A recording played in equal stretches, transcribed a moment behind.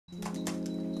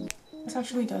This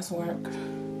actually does work.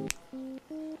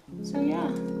 So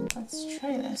yeah, let's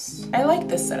try this. I like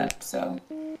this setup, so,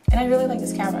 and I really like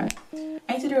this camera.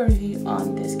 I need to do a review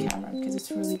on this camera because it's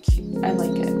really cute. I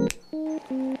like it.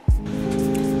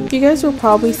 You guys will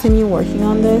probably see me working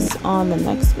on this on the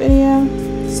next video.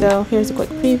 So here's a quick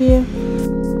preview.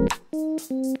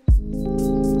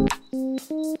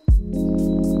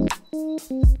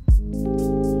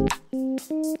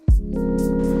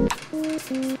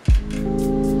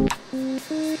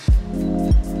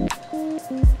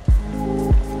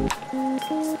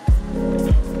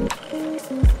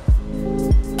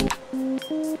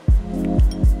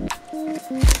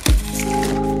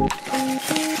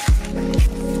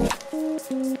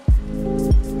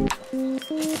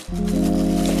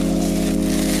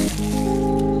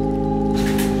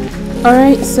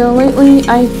 Alright, so lately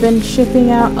I've been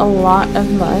shipping out a lot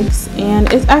of mugs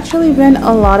and it's actually been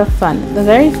a lot of fun. The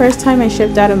very first time I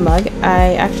shipped out a mug,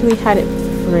 I actually had it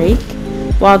break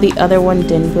while the other one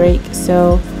didn't break.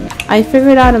 So I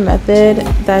figured out a method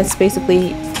that's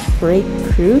basically break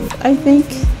proof, I think.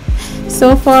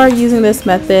 So far using this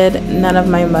method, none of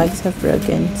my mugs have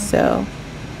broken. So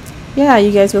yeah,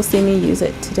 you guys will see me use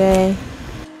it today.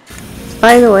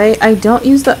 By the way, I don't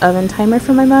use the oven timer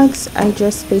for my mugs. I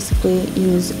just basically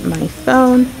use my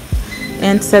phone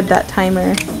and set that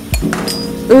timer.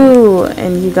 Ooh,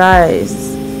 and you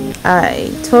guys,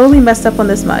 I totally messed up on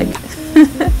this mug.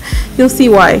 You'll see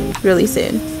why really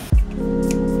soon.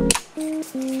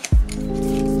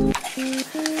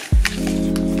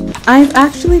 I've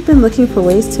actually been looking for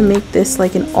ways to make this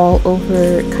like an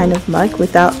all-over kind of mug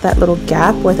without that little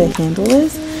gap where the handle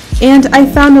is. And I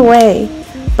found a way.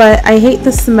 But I hate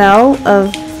the smell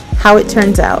of how it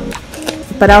turns out.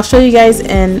 But I'll show you guys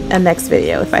in a next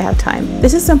video if I have time.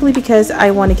 This is simply because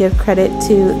I want to give credit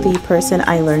to the person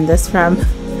I learned this from.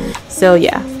 So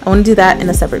yeah, I want to do that in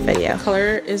a separate video. The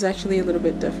color is actually a little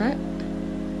bit different.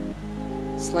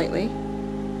 Slightly.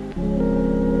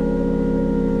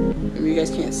 Maybe you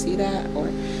guys can't see that,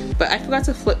 but I forgot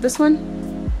to flip this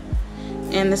one.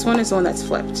 And this one is the one that's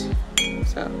flipped.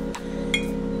 So.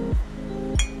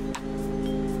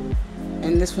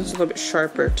 And this one's a little bit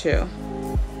sharper too.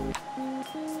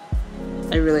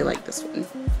 I really like this one.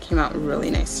 Came out really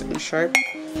nice and sharp.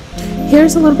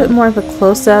 Here's a little bit more of a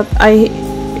close-up. I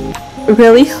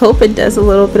really hope it does a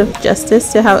little bit of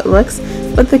justice to how it looks,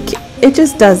 but it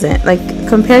just doesn't. Like,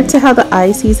 compared to how the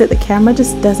eye sees it, the camera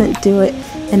just doesn't do it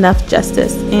enough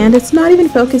justice. And it's not even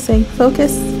focusing.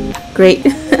 Focus. Great.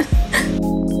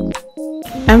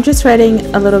 I'm just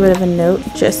writing a little bit of a note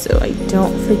just so I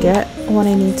don't forget what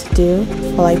I need to do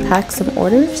while I pack some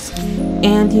orders.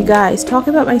 And you guys, talk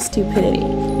about my stupidity.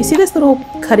 You see this little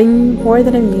cutting board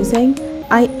that I'm using?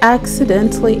 I didn't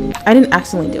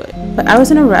accidentally do it, but I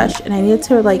was in a rush and I needed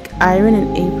to like iron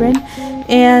an apron,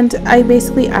 and I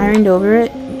basically ironed over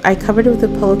it. I covered it with a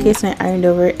pillowcase and I ironed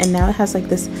over it, and now it has like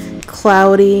this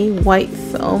cloudy white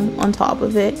film on top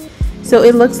of it. So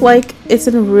it looks like it's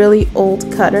a really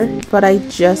old cutter, but I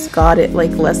just got it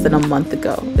like less than a month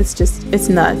ago. It's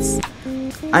nuts.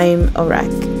 I'm a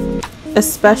wreck,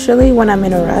 especially when I'm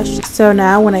in a rush. So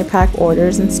now when I pack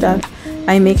orders and stuff,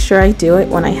 I make sure I do it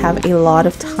when I have a lot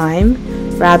of time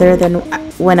rather than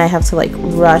when I have to like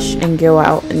rush and go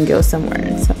out and go somewhere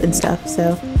and stuff.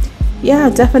 So yeah,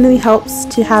 it definitely helps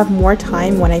to have more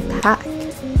time when I pack.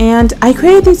 And I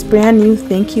created these brand new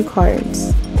thank you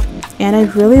cards, and I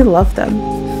really love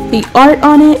them. The art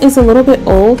on it is a little bit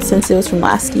old since it was from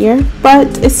last year,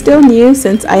 but it's still new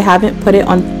since I haven't put it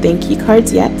on thank you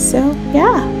cards yet, so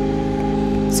yeah.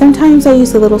 Sometimes I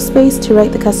use a little space to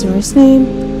write the customer's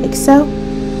name, like so,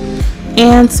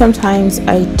 and sometimes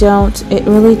I don't. It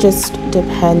really just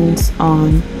depends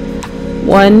on,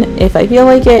 one, if I feel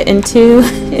like it, and two,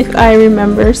 if I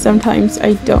remember. Sometimes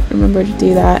I don't remember to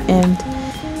do that, and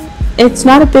it's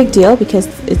not a big deal because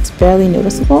it's barely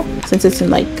noticeable since it's in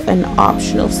like an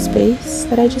optional space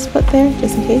that I just put there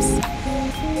just in case.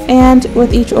 And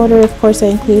with each order, of course, I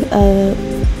include a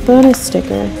bonus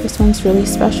sticker. This one's really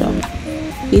special,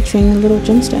 featuring little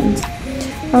gemstones.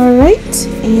 Alright,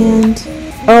 and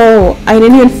oh, I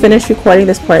didn't even finish recording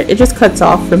this part. It just cuts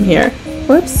off from here.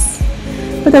 Whoops,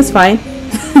 but that's fine.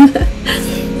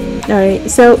 Alright,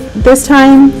 so this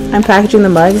time I'm packaging the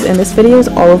mugs, and this video is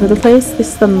all over the place. This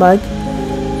is the mug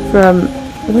from,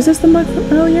 was this the mug from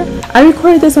earlier? I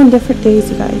recorded this on different days,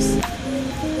 you guys.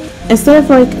 Instead of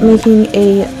like making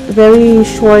a very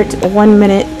short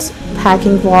 1-minute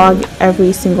packing vlog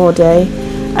every single day,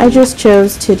 I just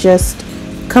chose to just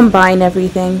combine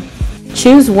everything.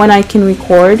 Choose when I can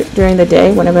record during the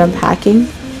day whenever I'm packing.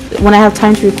 When I have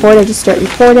time to record, I just start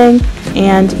recording,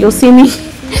 and you'll see me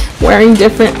wearing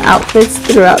different outfits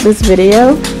throughout this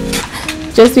video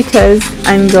just because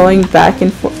I'm going back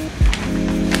and forth.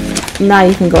 Not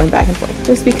even going back and forth,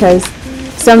 just because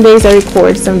some days I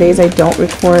record, some days I don't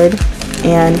record.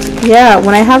 And yeah,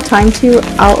 when I have time to,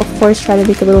 I'll of course try to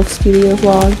make a little studio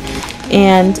vlog,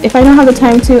 and if I don't have the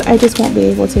time to, I just won't be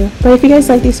able to. But if you guys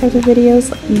like these types of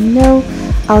videos, let me know.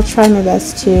 I'll try my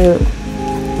best to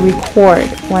record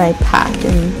when I pack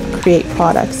and create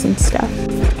products and stuff.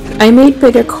 I made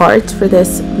bigger cards for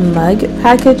this mug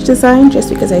package design just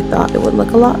because I thought it would look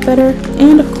a lot better,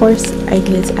 and of course I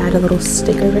needed to add a little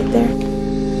sticker right there.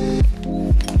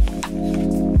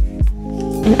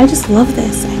 And I just love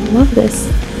this. I love this.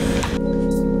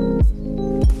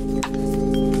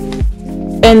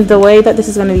 And the way that this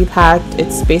is going to be packed,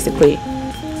 it's basically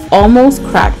almost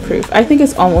crack proof. I think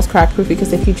it's almost crack proof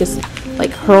because if you just like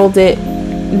hurled it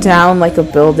down like a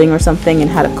building or something and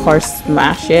had a car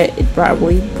smash it, it'd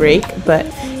probably break. But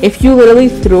if you literally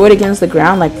threw it against the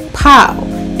ground like pow,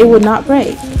 it would not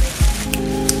break.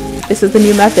 This is the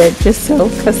new method, just so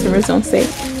customers don't say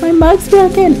my mug's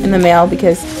broken in the mail,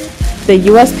 because the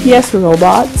USPS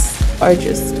robots are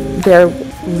just, they're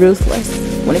ruthless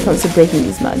when it comes to breaking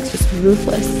these mugs, just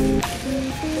ruthless.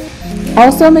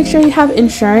 Also, make sure you have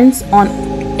insurance on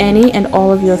any and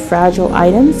all of your fragile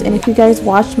items. And if you guys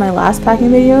watched my last packing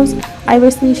videos, I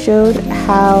basically showed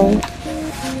how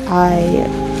I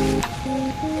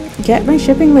get my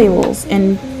shipping labels.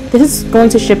 And this is going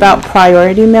to ship out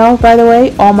priority mail, by the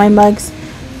way. All my mugs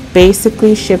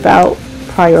basically ship out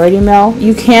priority mail.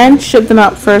 You can ship them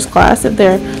out first class if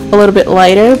they're a little bit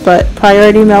lighter, but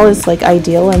priority mail is like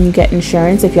ideal, and you get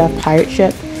insurance if you have pirate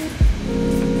ship.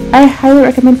 I highly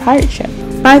recommend pirate ship.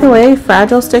 By the way,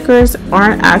 fragile stickers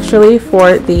aren't actually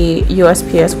for the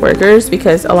USPS workers,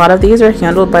 because a lot of these are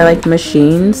handled by like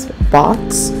machines,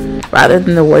 bots, rather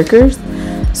than the workers.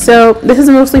 So this is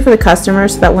mostly for the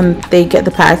customers, so that when they get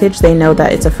the package, they know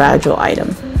that it's a fragile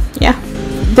item. Yeah.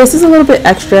 This is a little bit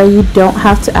extra. You don't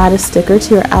have to add a sticker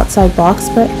to your outside box,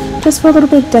 but just for a little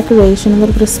bit of decoration, a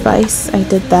little bit of spice, I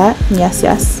did that. Yes,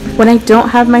 yes. When I don't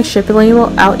have my shipping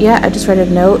label out yet, I just write a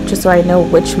note just so I know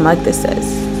which mug this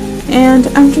is. And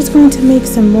I'm just going to make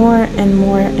some more and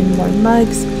more and more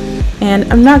mugs. And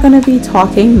I'm not going to be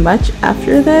talking much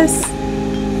after this.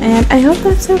 And I hope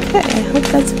that's okay. I hope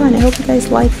that's fun. I hope you guys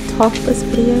like talkless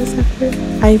videos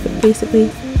after I've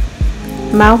basically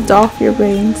mouthed off your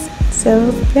brains.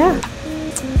 So yeah,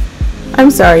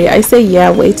 I'm sorry, I say yeah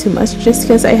way too much just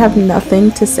because I have nothing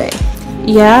to say.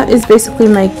 Yeah is basically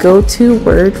my go-to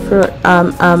word for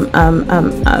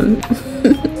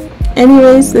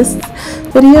Anyways, this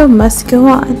video must go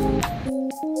on.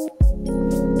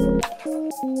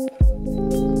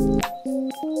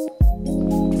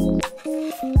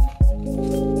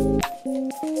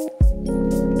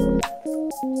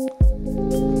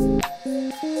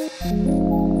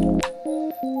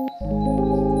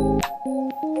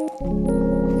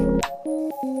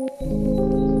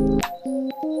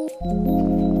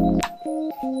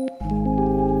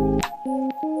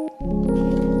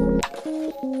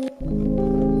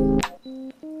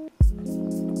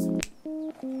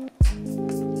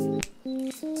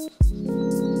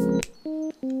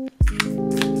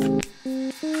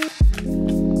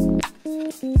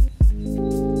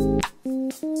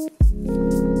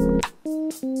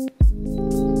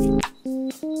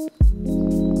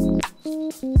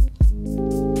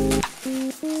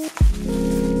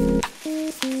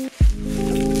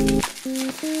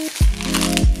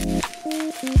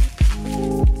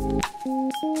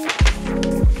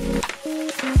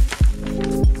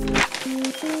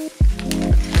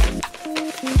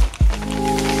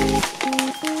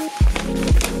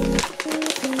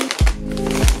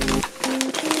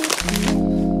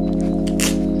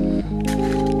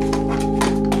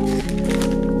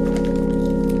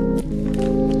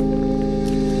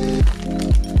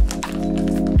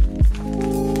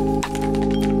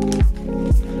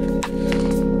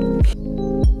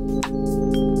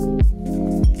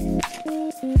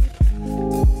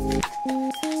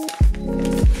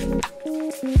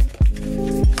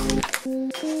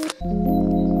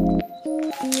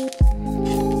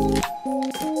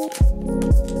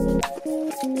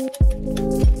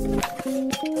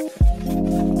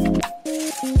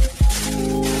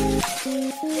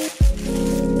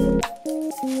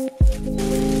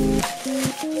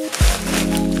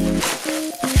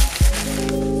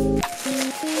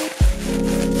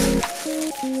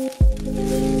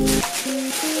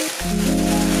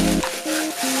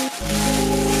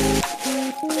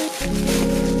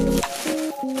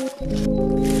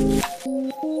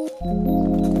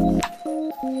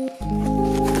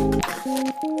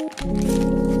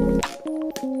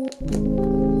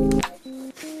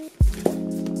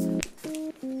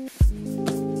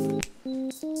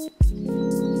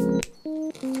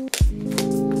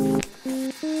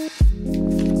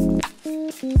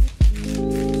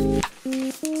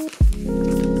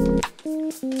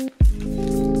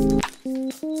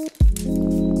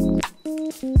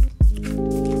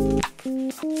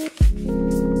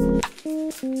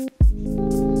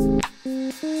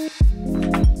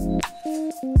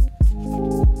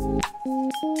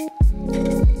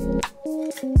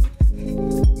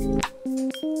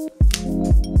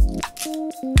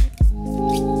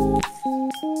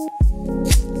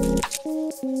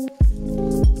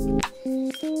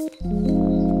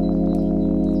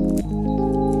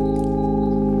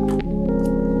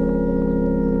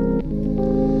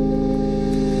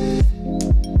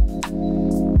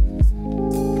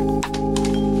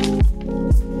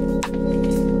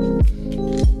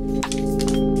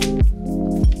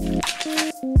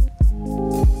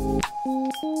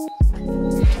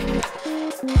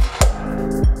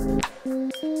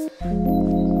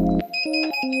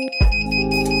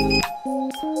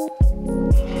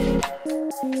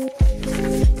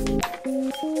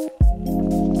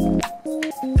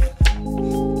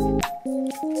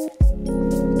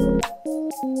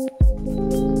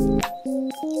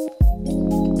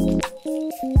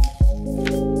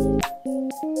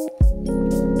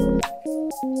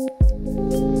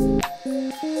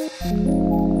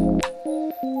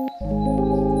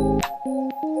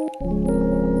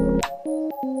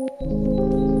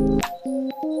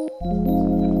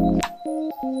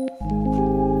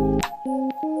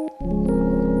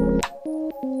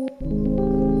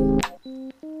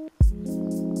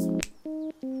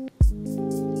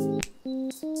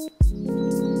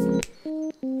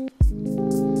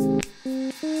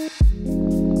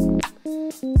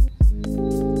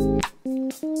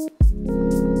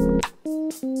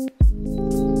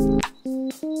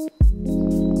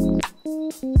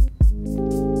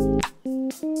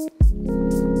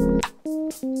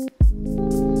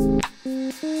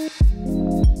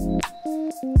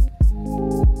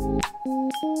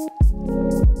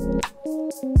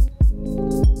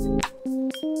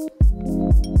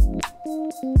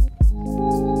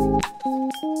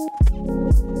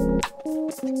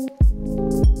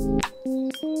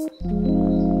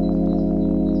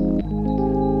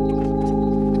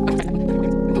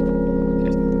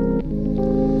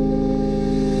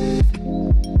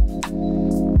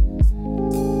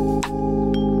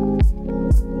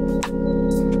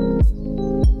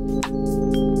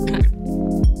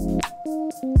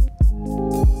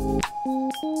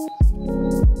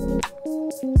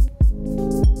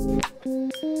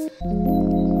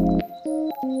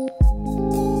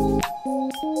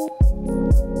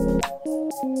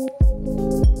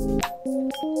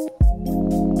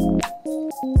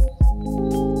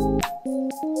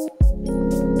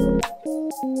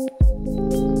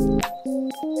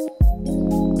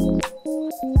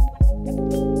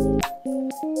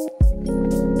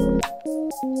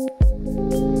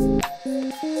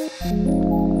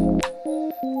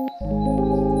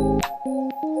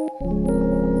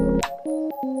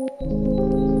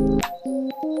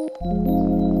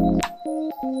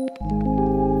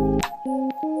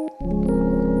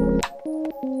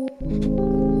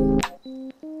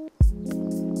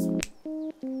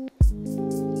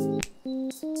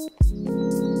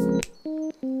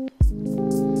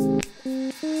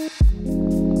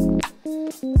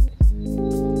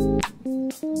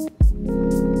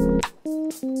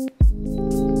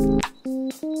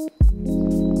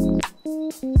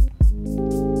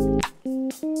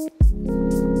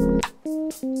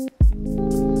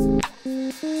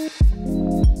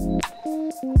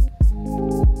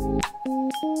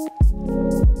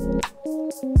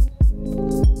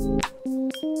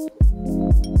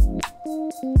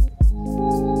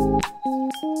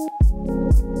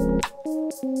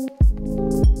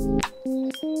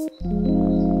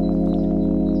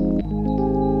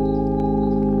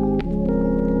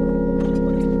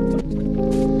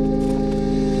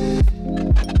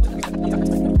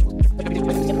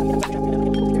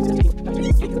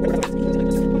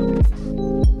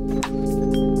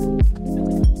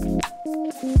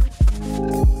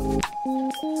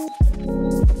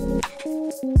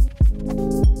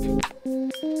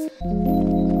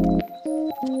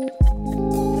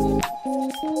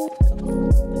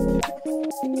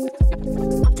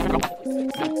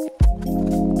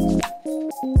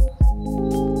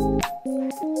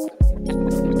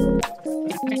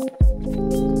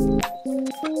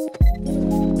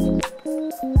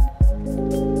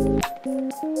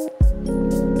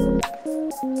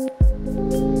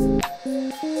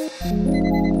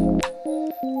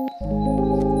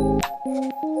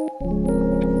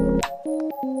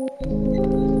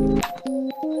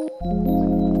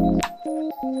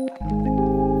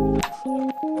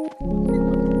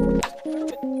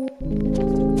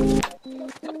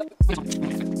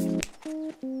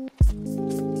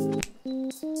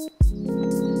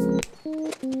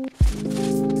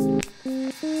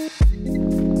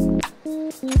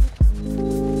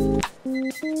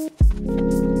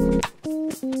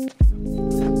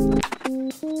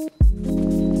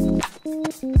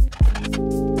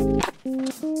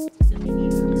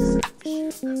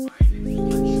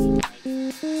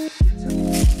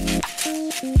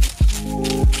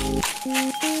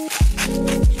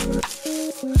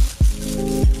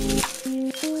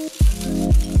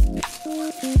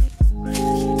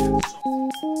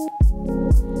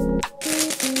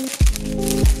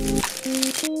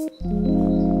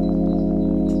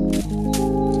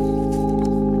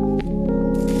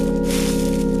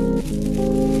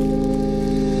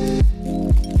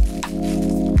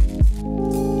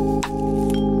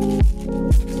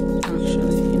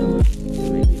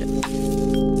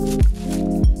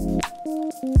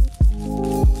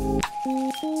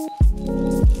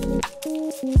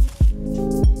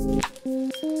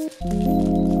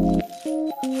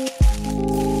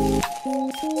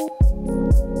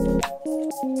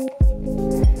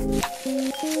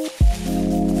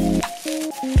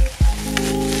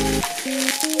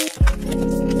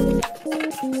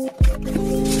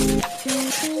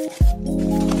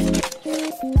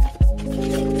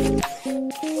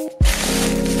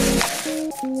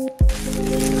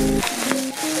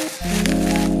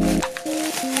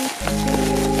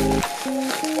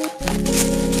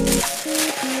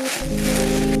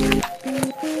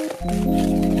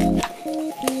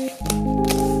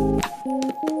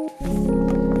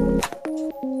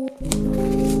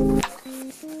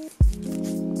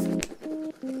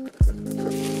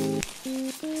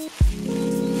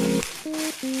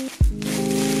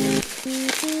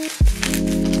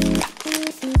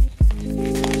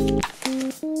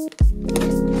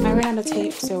 I ran out of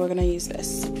tape, so we're gonna use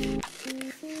this.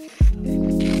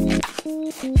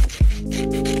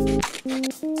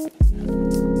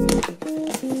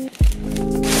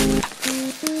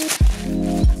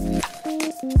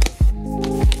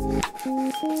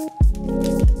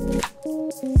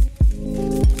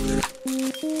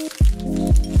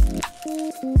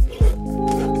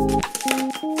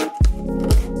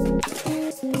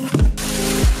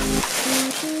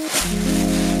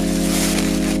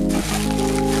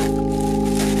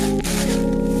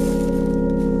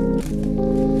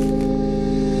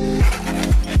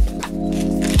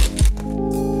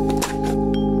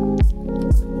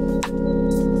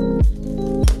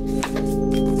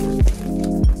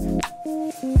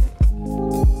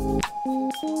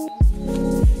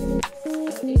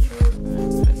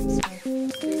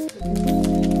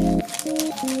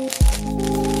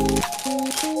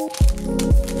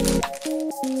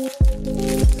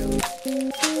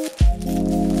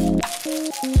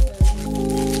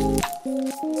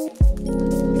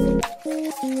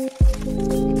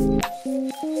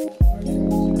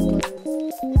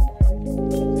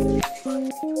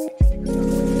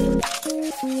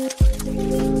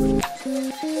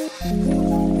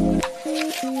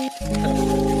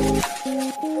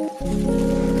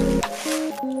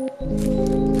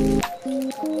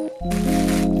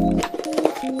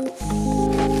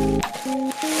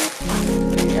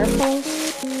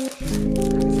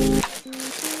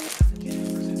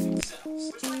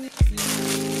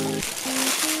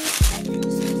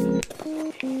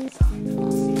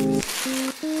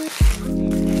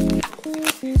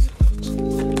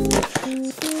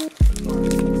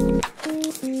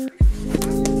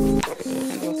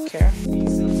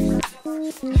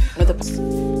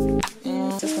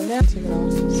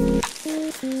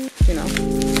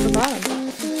 The bottom.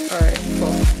 Alright,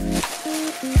 cool.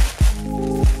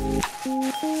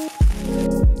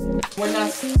 We're not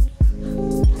ascending.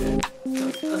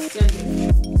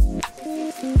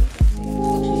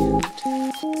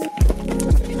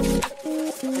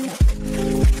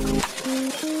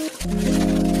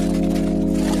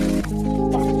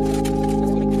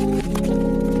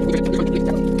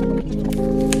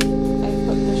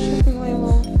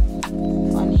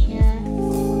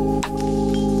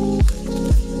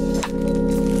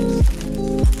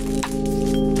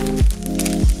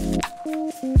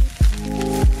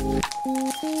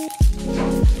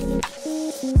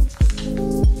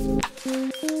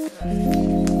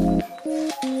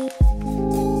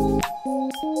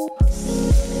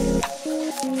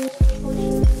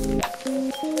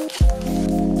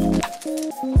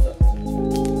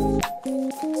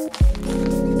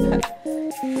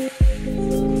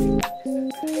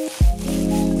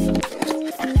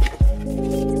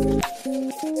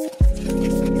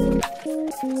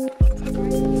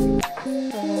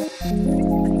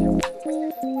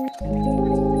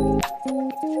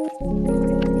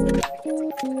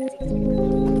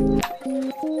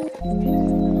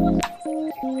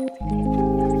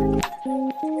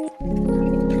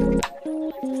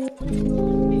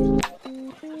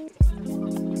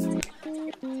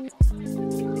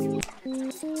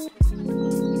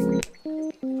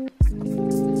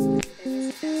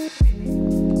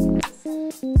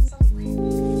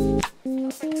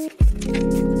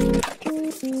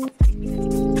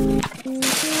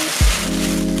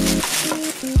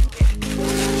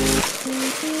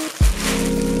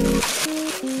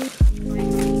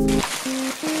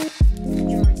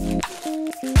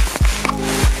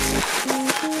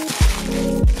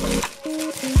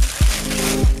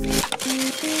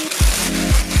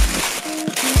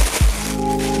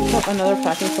 Another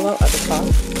packing pillow at the top.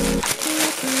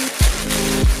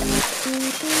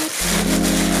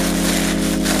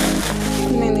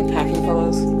 Mainly packing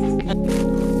pillows.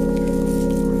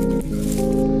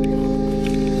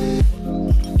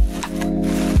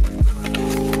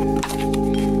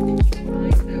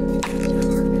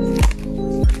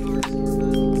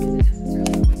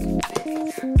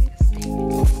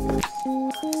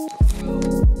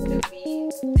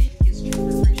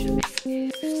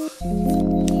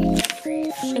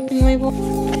 Shipping label.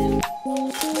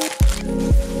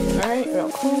 Alright, real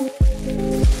cool.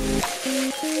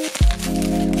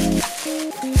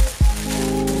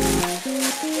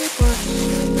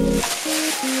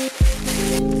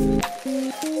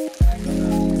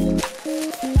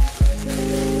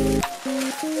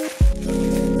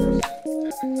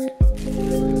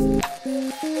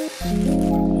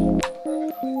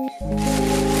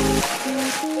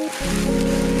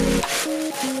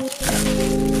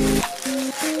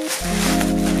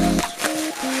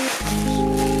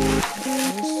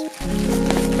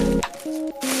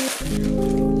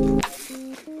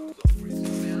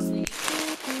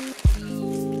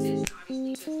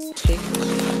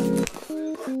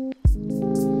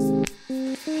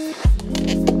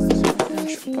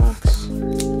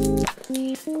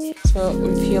 So we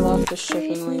peel off the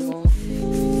shipping label.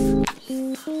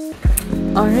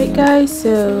 Alright guys,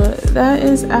 so that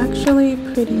is actually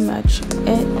pretty much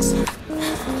it.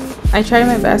 I tried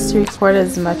my best to record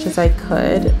as much as I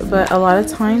could, but a lot of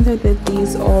times I did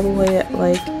these all the way at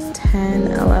like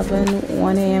 10, 11,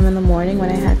 1 a.m. in the morning when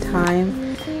I had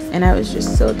time, and I was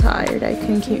just so tired I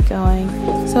couldn't keep going.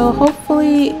 So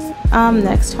hopefully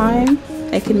next time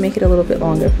I can make it a little bit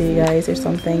longer for you guys or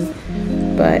something.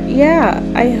 But yeah,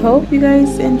 I hope you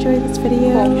guys enjoyed this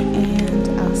video, and